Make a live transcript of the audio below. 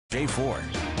J4.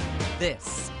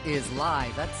 This is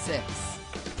Live at 6.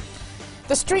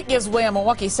 The street gives way on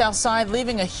Milwaukee South Side,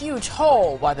 leaving a huge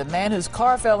hole, while the man whose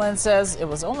car fell in says it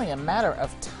was only a matter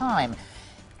of time.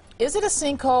 Is it a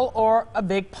sinkhole or a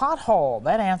big pothole?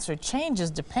 That answer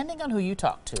changes depending on who you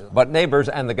talk to. But neighbors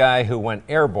and the guy who went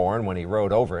airborne when he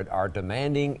rode over it are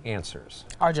demanding answers.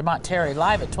 Our Jermont Terry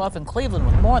live at 12 in Cleveland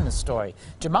with more on the story.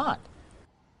 Jermont.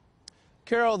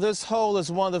 Carol, this hole is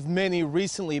one of many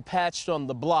recently patched on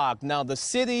the block. Now, the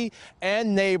city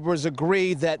and neighbors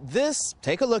agree that this,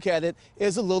 take a look at it,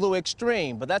 is a little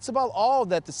extreme. But that's about all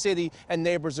that the city and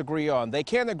neighbors agree on. They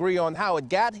can't agree on how it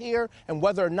got here and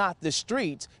whether or not the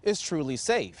street is truly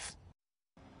safe.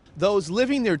 Those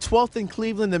living near 12th in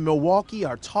Cleveland and Milwaukee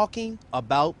are talking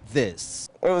about this.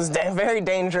 It was very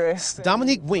dangerous.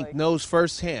 Dominique Wink knows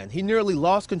firsthand. He nearly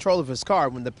lost control of his car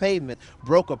when the pavement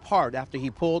broke apart after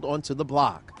he pulled onto the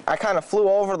block. I kind of flew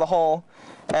over the hole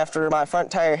after my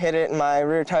front tire hit it and my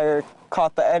rear tire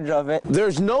caught the edge of it.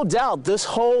 There's no doubt this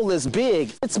hole is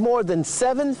big. It's more than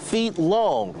 7 feet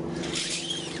long.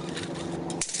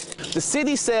 The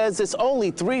city says it's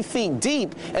only 3 feet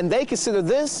deep, and they consider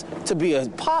this to be a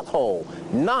pothole,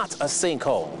 not a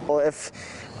sinkhole. Well, if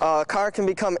a car can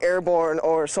become airborne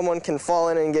or someone can fall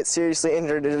in and get seriously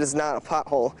injured, it is not a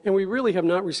pothole. And we really have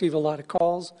not received a lot of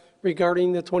calls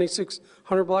regarding the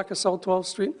 2600 block of South 12th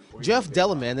Street. Jeff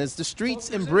Delleman is the streets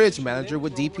and bridge manager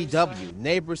with DPW.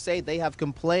 Neighbors say they have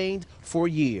complained for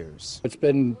years. It's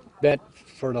been bet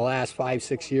for the last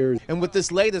 5-6 years. And with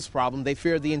this latest problem, they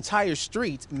fear the entire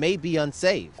street may be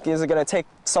unsafe. Is it going to take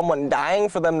someone dying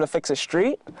for them to fix a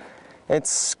street?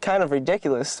 It's kind of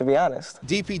ridiculous, to be honest.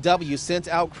 DPW sent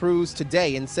out crews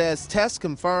today and says tests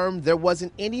confirmed there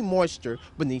wasn't any moisture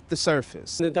beneath the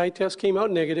surface. The dye test came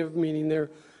out negative, meaning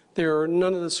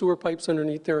none of the sewer pipes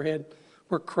underneath there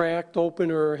were cracked open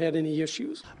or had any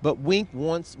issues. But Wink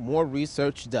wants more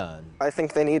research done. I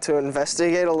think they need to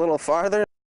investigate a little farther.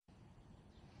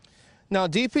 Now,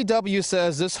 DPW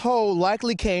says this hole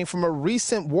likely came from a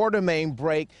recent water main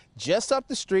break just up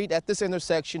the street at this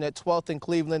intersection at 12th and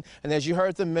Cleveland. And as you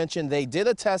heard them mention, they did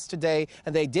a test today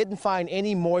and they didn't find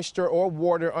any moisture or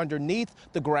water underneath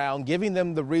the ground, giving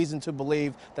them the reason to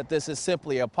believe that this is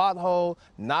simply a pothole,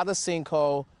 not a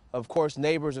sinkhole. Of course,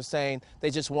 neighbors are saying they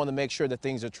just want to make sure that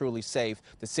things are truly safe.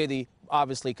 The city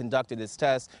obviously conducted its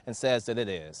test and says that it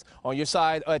is. On your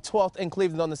side, at 12th and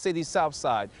Cleveland on the city's south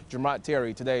side, Jermont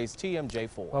Terry, today's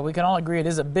TMJ4. Well, we can all agree it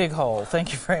is a big hole.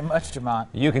 Thank you very much, Jermont.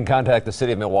 You can contact the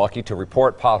city of Milwaukee to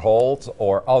report potholes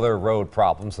or other road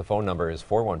problems. The phone number is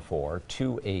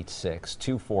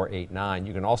 414-286-2489.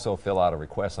 You can also fill out a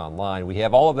request online. We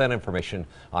have all of that information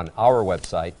on our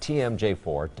website,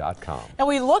 tmj4.com. And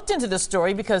we looked into this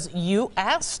story because you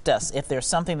asked us. If there's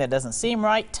something that doesn't seem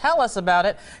right, tell us about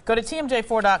it. Go to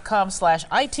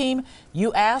tmj4.com/iteam.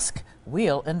 You ask,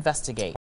 we'll investigate.